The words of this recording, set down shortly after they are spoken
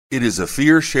It is a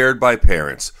fear shared by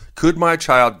parents. Could my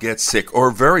child get sick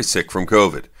or very sick from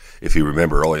COVID? If you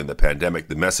remember early in the pandemic,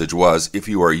 the message was, if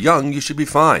you are young, you should be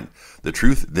fine. The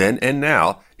truth then and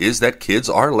now is that kids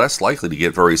are less likely to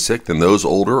get very sick than those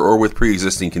older or with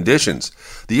pre-existing conditions.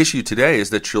 The issue today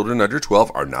is that children under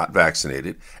 12 are not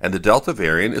vaccinated, and the Delta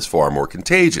variant is far more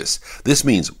contagious. This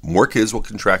means more kids will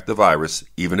contract the virus,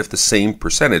 even if the same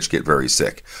percentage get very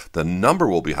sick. The number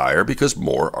will be higher because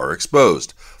more are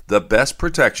exposed. The best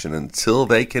protection until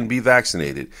they can be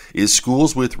vaccinated is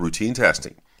schools with routine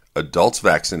testing, adults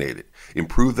vaccinated,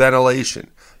 improved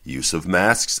ventilation, use of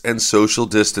masks and social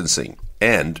distancing,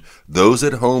 and those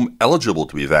at home eligible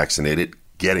to be vaccinated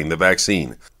getting the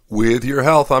vaccine. With your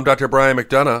health, I'm Dr. Brian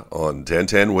McDonough on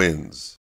 1010 Wins.